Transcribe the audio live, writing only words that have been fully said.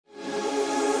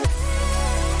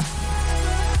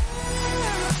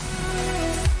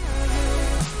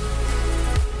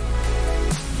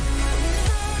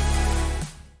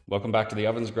Welcome back to the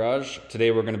Ovens Garage.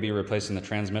 Today we're going to be replacing the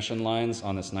transmission lines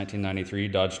on this 1993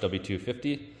 Dodge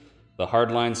W250. The hard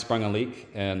line sprung a leak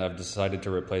and I've decided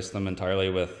to replace them entirely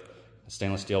with a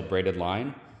stainless steel braided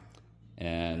line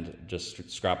and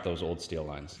just scrap those old steel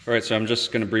lines. Alright, so I'm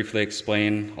just going to briefly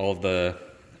explain all of the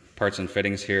parts and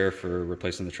fittings here for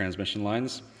replacing the transmission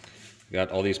lines. We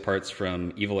got all these parts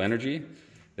from Evil Energy.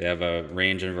 They have a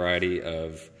range and variety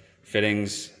of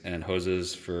fittings and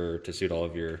hoses to suit all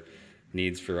of your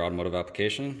needs for automotive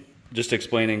application. Just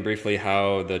explaining briefly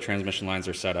how the transmission lines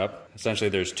are set up. Essentially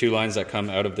there's two lines that come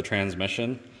out of the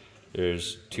transmission.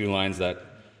 There's two lines that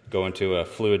go into a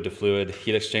fluid-to-fluid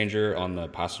heat exchanger on the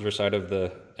passenger side of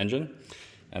the engine.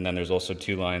 And then there's also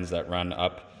two lines that run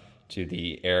up to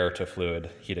the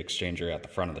air-to-fluid heat exchanger at the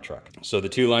front of the truck. So the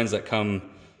two lines that come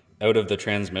out of the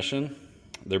transmission,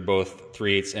 they're both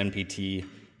 3/8 NPT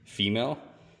female.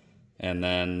 And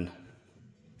then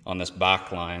on this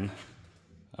back line,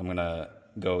 I'm gonna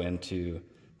go into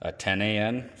a 10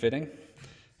 AN fitting.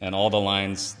 And all the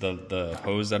lines, the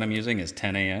hose that I'm using is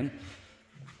 10 AN.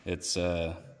 It's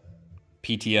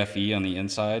PTFE on the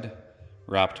inside,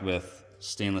 wrapped with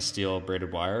stainless steel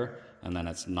braided wire, and then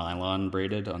it's nylon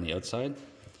braided on the outside.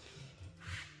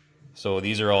 So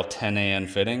these are all 10 AN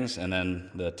fittings, and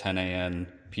then the 10 AN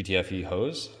PTFE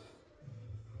hose.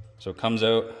 So it comes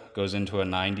out, goes into a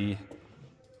 90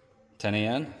 10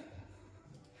 AN.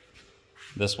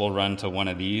 This will run to one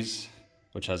of these,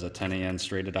 which has a 10 AN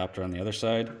straight adapter on the other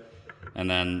side. And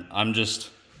then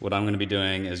what I'm going to be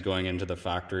doing is going into the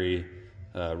factory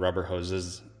rubber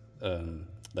hoses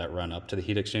that run up to the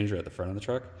heat exchanger at the front of the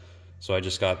truck. So I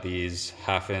just got these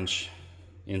 1/2 inch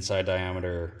inside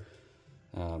diameter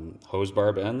hose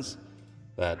barb ends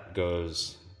that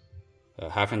goes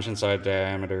 1/2 inch inside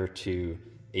diameter to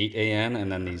 8 AN, and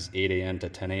then these 8 AN to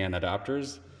 10 AN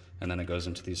adapters, and then it goes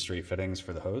into these straight fittings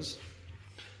for the hose.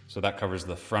 So that covers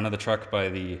the front of the truck by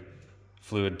the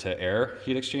fluid to air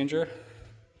heat exchanger.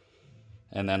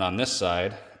 And then on this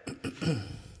side,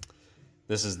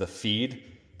 this is the feed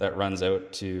that runs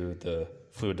out to the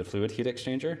fluid to fluid heat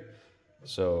exchanger.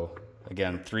 So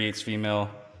again, 3/8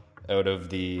 female out of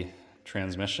the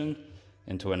transmission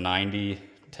into a 90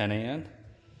 10 AN.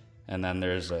 And then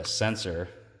there's a sensor,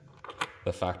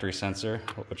 the factory sensor,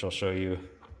 which I'll show you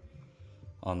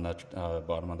on the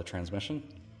bottom of the transmission.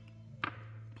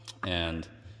 And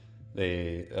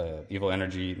Evil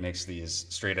Energy makes these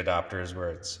straight adapters where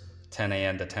it's 10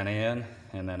 AN to 10 AN,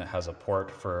 and then it has a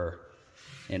port for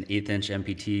an 1/8 inch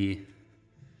MPT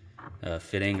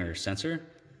fitting or sensor.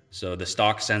 So the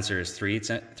stock sensor is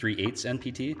 3/8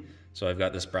 NPT. So I've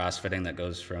got this brass fitting that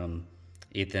goes from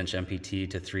 1/8 inch MPT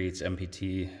to 3/8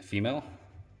 MPT female.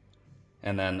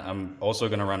 And then I'm also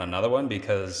going to run another one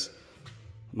because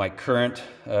my current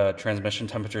transmission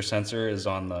temperature sensor is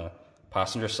on the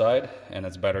passenger side, and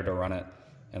it's better to run it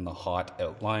in the hot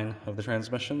outline of the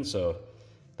transmission. So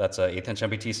that's a 1/8 inch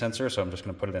MPT sensor, so I'm just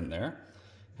going to put it in there.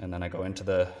 And then I go into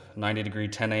the 90-degree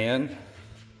 10 AN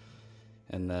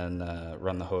and then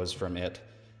run the hose from it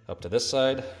up to this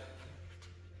side.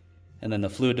 And then the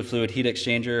fluid-to-fluid heat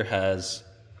exchanger has,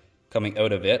 coming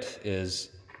out of it, is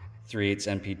 3/8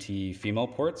 NPT female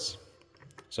ports.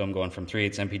 So I'm going from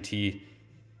 3/8 NPT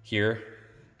here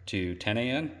to 10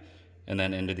 AN, and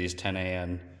then into these 10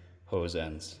 AN hose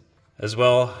ends. As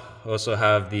well, I also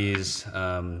have these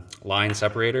line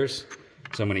separators.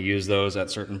 So I'm going to use those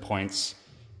at certain points,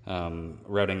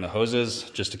 routing the hoses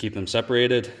just to keep them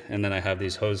separated. And then I have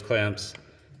these hose clamps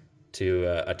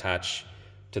to attach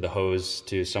to the hose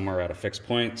to somewhere at a fixed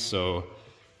point, so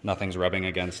nothing's rubbing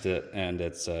against it and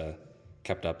it's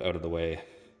kept up out of the way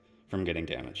from getting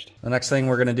damaged. The next thing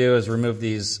we're going to do is remove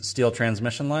these steel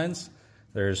transmission lines.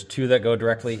 There's two that go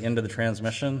directly into the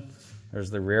transmission.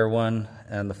 There's the rear one,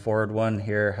 and the forward one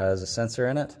here has a sensor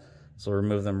in it. So we'll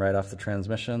remove them right off the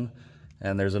transmission.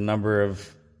 And there's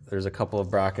a couple of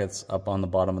brackets up on the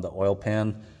bottom of the oil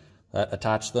pan that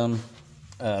attach them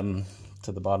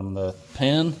to the bottom of the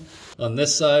pan. On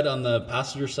this side, on the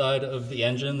passenger side of the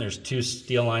engine, there's two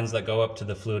steel lines that go up to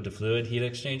the fluid-to-fluid heat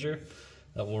exchanger.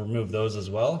 We'll remove those as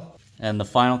well. And the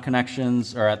final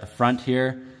connections are at the front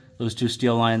here. Those two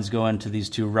steel lines go into these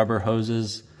two rubber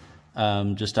hoses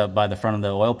just up by the front of the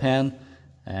oil pan.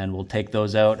 And we'll take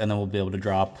those out, and then we'll be able to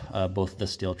drop both the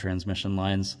steel transmission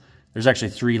lines. There's actually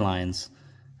 3 lines.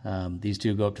 These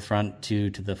two go up to front,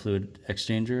 2 to the fluid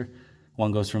exchanger.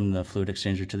 One goes from the fluid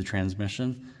exchanger to the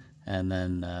transmission, and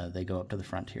then they go up to the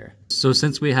front here. So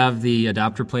since we have the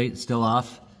adapter plate still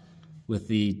off with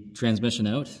the transmission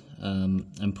out,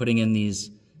 I'm putting in these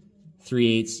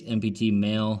 3/8 NPT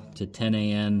male to 10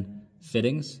 AN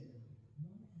fittings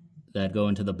that go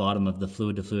into the bottom of the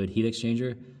fluid-to-fluid heat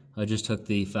exchanger. I just took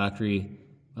the factory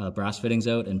brass fittings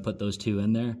out and put those two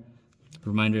in there.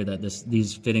 Reminder that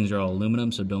these fittings are all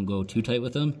aluminum, so don't go too tight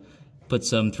with them. Put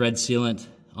some thread sealant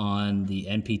on the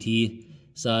NPT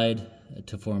side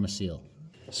to form a seal.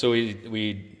 So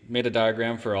we made a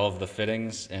diagram for all of the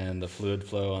fittings and the fluid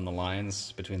flow on the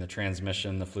lines between the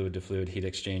transmission, the fluid-to-fluid heat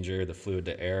exchanger, the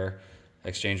fluid-to-air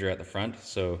exchanger at the front.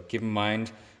 So keep in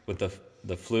mind with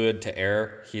the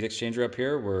fluid-to-air heat exchanger up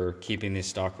here, we're keeping these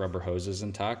stock rubber hoses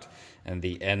intact, and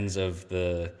the ends of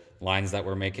the lines that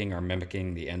we're making are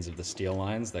mimicking the ends of the steel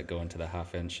lines that go into the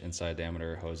 1/2-inch inside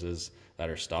diameter hoses that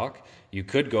are stock. You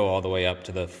could go all the way up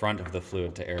to the front of the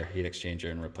fluid-to-air heat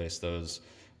exchanger and replace those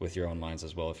with your own lines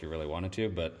as well if you really wanted to,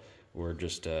 but we're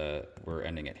just we're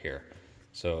ending it here.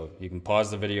 So you can pause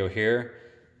the video here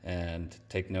and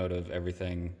take note of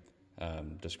everything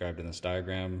described in this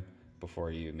diagram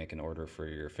before you make an order for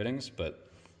your fittings. But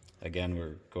again,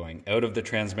 we're going out of the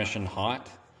transmission hot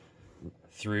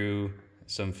through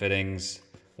some fittings,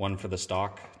 one for the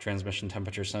stock transmission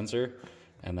temperature sensor,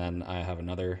 and then I have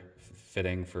another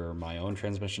fitting for my own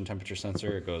transmission temperature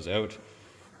sensor. It goes out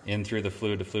in through the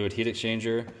fluid-to-fluid heat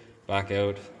exchanger, back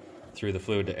out through the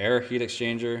fluid-to-air heat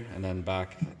exchanger, and then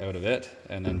back out of it,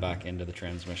 and then back into the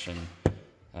transmission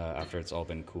after it's all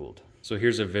been cooled. So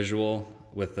here's a visual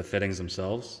with the fittings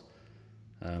themselves.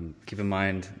 Keep in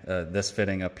mind, this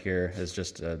fitting up here is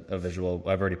just a visual.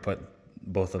 I've already put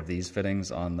both of these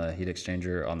fittings on the heat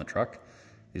exchanger on the truck.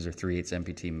 These are 3/8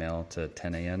 MPT male to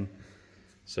 10 AN.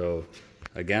 So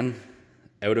again,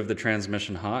 out of the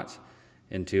transmission hot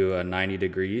into 90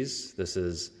 degrees. This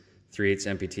is 3/8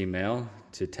 MPT male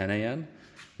to 10 AN.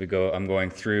 I'm going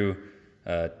through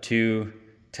two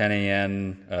 10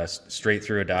 AN straight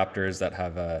through adapters that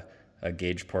have a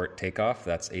gauge port takeoff.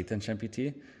 That's 1/8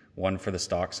 MPT. One for the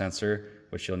stock sensor,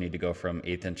 which you'll need to go from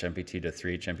 1/8 MPT to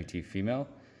 3/8 MPT female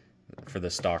for the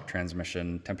stock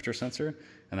transmission temperature sensor.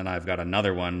 And then I've got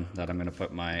another one that I'm going to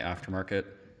put my aftermarket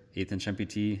 1/8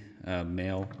 MPT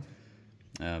male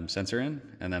sensor in,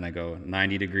 and then I go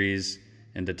 90 degrees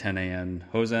into 10 AN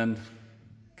hose end,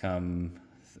 come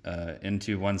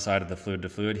into one side of the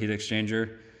fluid-to-fluid heat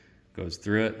exchanger, goes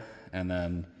through it, and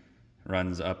then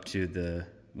runs up to the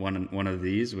one of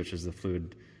these, which is the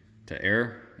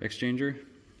fluid-to-air exchanger,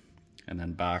 and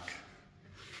then back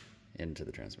into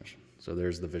the transmission. So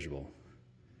there's the visual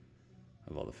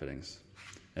of all the fittings.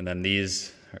 And then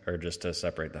these are just to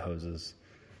separate the hoses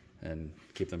and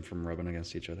keep them from rubbing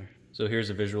against each other. So here's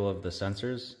a visual of the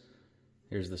sensors.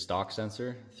 Here's the stock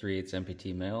sensor, 3/8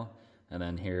 MPT male, and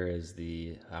then here is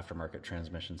the aftermarket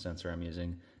transmission sensor I'm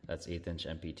using. That's 1/8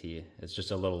 MPT. It's just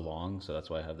a little long, so that's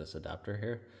why I have this adapter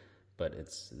here, but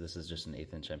this is just an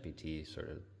 1/8 MPT sort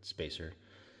of spacer.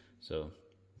 So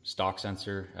stock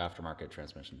sensor, aftermarket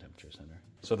transmission temperature sensor.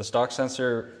 So the stock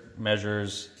sensor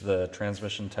measures the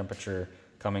transmission temperature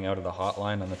coming out of the hot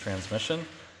line on the transmission,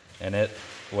 and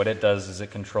what it does is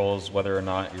it controls whether or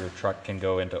not your truck can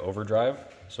go into overdrive.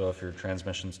 So if your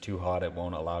transmission's too hot, it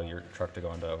won't allow your truck to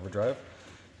go into overdrive.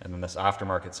 And then this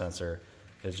aftermarket sensor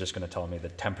is just going to tell me the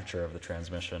temperature of the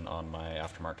transmission on my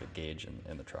aftermarket gauge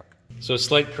in the truck. So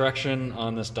slight correction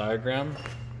on this diagram.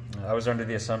 I was under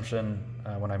the assumption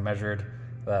when I measured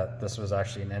that this was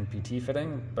actually an NPT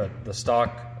fitting, but the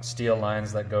stock steel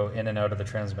lines that go in and out of the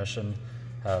transmission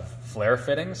have flare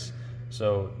fittings.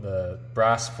 So the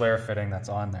brass flare fitting that's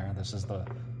on there, this is the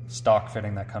stock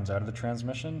fitting that comes out of the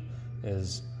transmission,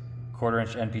 is 1/4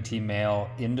 inch NPT male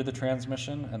into the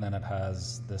transmission, and then it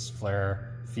has this flare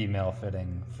female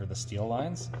fitting for the steel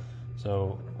lines.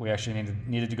 So we actually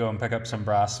needed to go and pick up some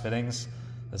brass fittings.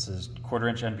 This is 1/4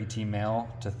 inch NPT male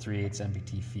to 3/8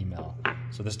 NPT female.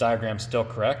 So this diagram's still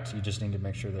correct. You just need to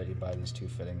make sure that you buy these two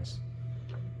fittings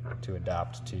to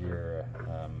adapt to your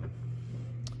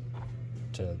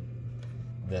to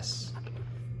this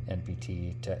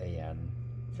NPT to AN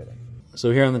fitting.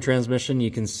 So here on the transmission,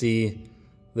 you can see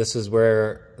this is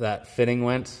where that fitting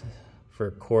went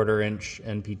for 1/4 inch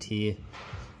NPT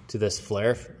to this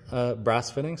flare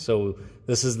brass fitting. So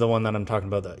this is the one that I'm talking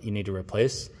about that you need to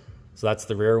replace. So that's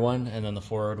the rear one, and then the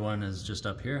forward one is just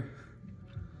up here.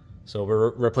 So we're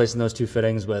replacing those two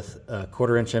fittings with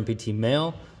 1/4 inch NPT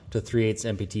male to 3/8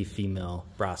 NPT female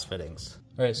brass fittings.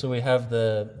 All right, so we have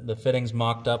the fittings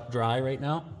mocked up dry right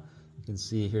now. You can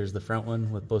see here's the front one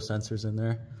with both sensors in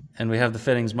there. And we have the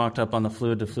fittings mocked up on the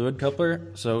fluid-to-fluid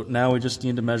coupler. So now we just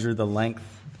need to measure the length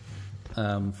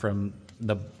from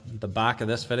the back of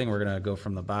this fitting. We're gonna go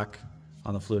from the back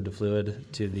on the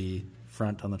fluid-to-fluid to the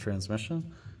front on the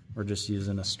transmission. We're just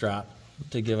using a strap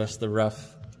to give us the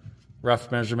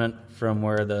rough measurement from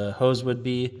where the hose would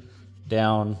be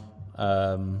down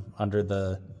under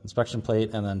the inspection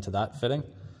plate and then to that fitting.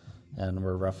 and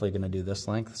we're roughly going to do this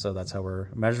length, so that's how we're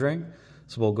measuring.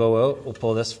 So we'll go out, we'll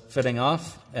pull this fitting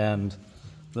off and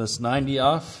this 90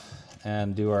 off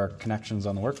and do our connections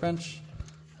on the workbench,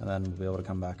 and then we'll be able to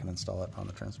come back and install it on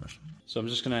the transmission. So I'm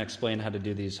just going to explain how to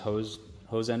do these hose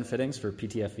end fittings for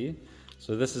PTFE.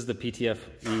 So this is the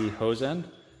PTFE hose end.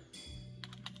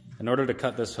 In order to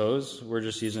cut this hose, we're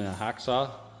just using a hacksaw.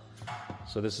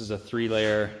 So this is a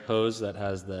 3-layer hose that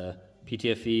has the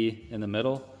PTFE in the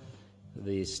middle,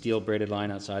 the steel braided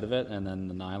line outside of it, and then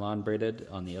the nylon braided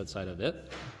on the outside of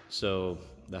it. So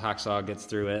the hacksaw gets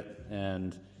through it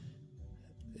and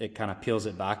it kind of peels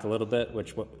it back a little bit,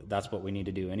 that's what we need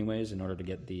to do anyways in order to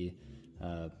get the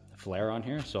flare on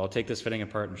here. So I'll take this fitting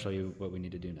apart and show you what we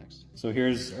need to do next. So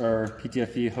here's our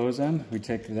PTFE hose end. We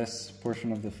take this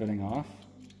portion of the fitting off,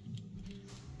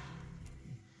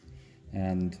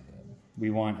 and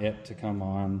we want it to come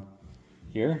on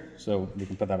here, so we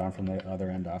can put that on from the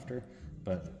other end after.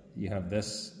 But you have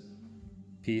this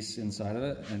piece inside of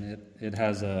it, and it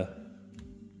has a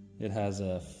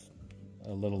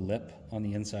little lip on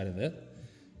the inside of it.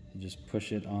 You just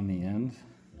push it on the end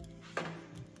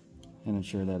and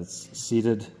ensure that it's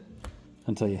seated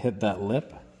until you hit that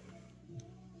lip.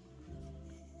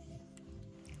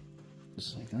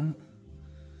 Just like that.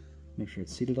 Make sure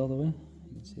it's seated all the way.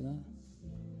 You can see that.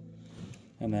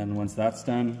 And then once that's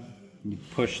done, you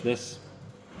push this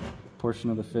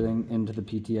portion of the fitting into the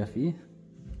PTFE,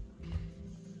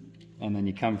 and then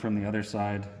you come from the other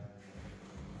side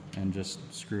and just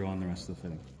screw on the rest of the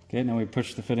fitting. Okay, now we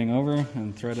push the fitting over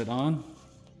and thread it on.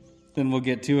 Then we'll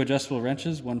get 2 adjustable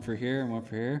wrenches, one for here and one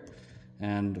for here,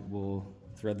 and we'll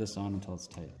thread this on until it's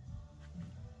tight.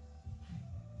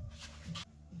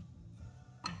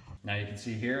 Now you can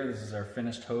see here, this is our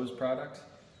finished hose product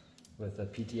with a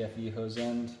PTFE hose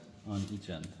end on each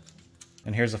end.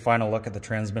 And here's a final look at the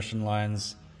transmission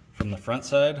lines from the front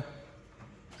side.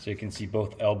 So you can see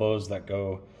both elbows that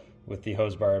go with the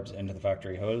hose barbs into the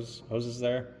factory hoses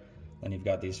there. Then you've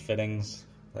got these fittings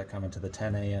that come into the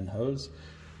 10AN hose.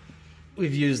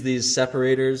 We've used these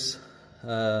separators. These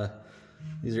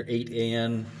are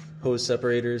 8AN hose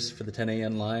separators for the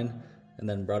 10AN line, and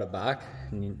then brought it back.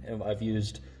 And I've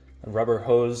used rubber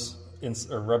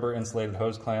insulated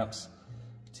hose clamps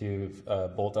to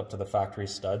bolt up to the factory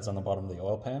studs on the bottom of the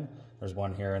oil pan. There's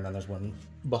one here, and then there's one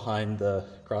behind the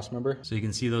cross member. So you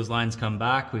can see those lines come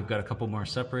back. We've got a couple more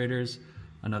separators,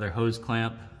 another hose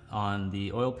clamp on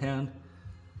the oil pan,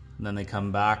 and then they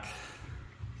come back.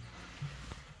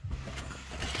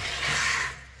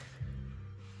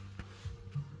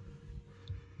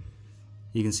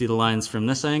 You can see the lines from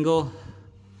this angle.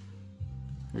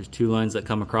 There's 2 lines that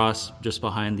come across just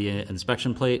behind the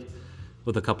inspection plate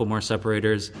with a couple more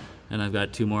separators, and I've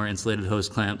got 2 more insulated hose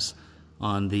clamps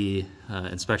on the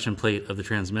inspection plate of the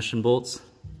transmission bolts,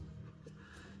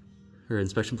 or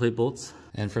inspection plate bolts.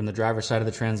 And from the driver's side of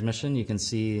the transmission, you can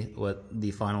see what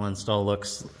the final install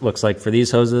looks like for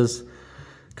these hoses.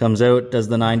 Comes out, does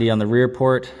the 90 on the rear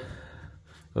port,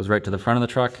 goes right to the front of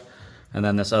the truck, and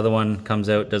then this other one comes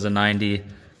out, does a 90,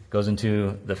 goes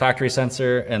into the factory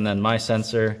sensor, and then my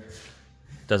sensor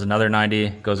does another 90,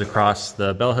 goes across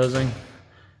the bell housing,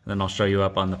 and then I'll show you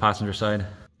up on the passenger side.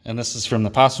 And this is from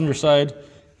the passenger side.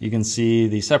 You can see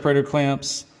the separator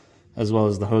clamps as well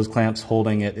as the hose clamps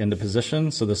holding it into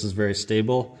position. So this is very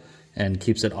stable and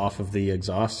keeps it off of the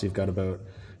exhaust. So you've got about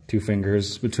 2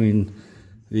 fingers between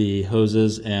the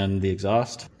hoses and the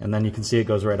exhaust. And then you can see it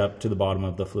goes right up to the bottom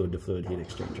of the fluid-to-fluid heat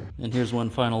exchanger. And here's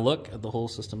one final look at the whole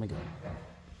system again.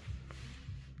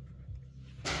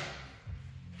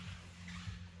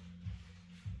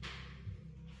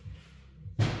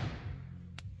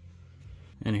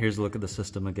 And here's a look at the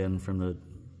system again from the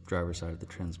driver's side of the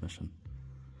transmission.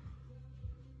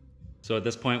 So at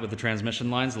this point with the transmission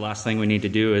lines, the last thing we need to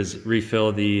do is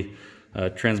refill the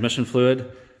transmission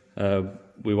fluid.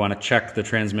 We want to check the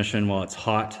transmission while it's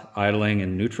hot, idling,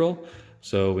 and neutral.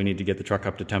 So we need to get the truck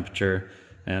up to temperature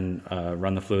and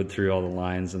run the fluid through all the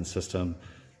lines in the system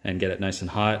and get it nice and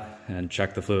hot and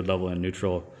check the fluid level in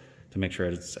neutral to make sure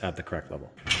it's at the correct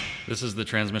level. This is the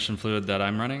transmission fluid that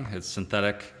I'm running. It's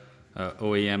synthetic,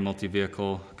 OEM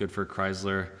multi-vehicle, good for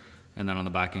Chrysler. And then on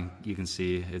the backing, you can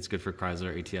see it's good for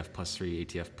Chrysler, ATF plus 3,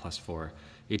 ATF plus 4.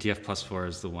 ATF plus 4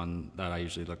 is the one that I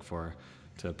usually look for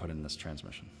to put in this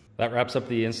transmission. That wraps up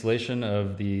the installation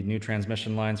of the new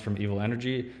transmission lines from Evil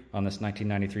Energy on this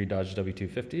 1993 Dodge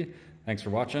W250. Thanks for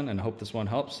watching, and I hope this one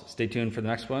helps. Stay tuned for the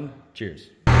next one. Cheers.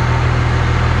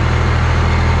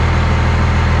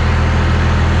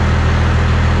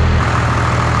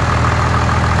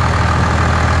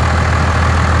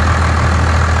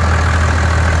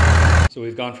 So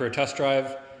we've gone for a test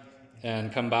drive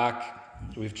and come back.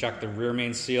 We've checked the rear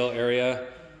main seal area,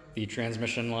 the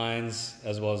transmission lines,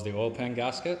 as well as the oil pan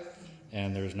gasket,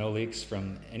 and there's no leaks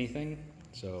from anything,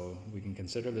 so we can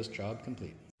consider this job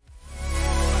complete.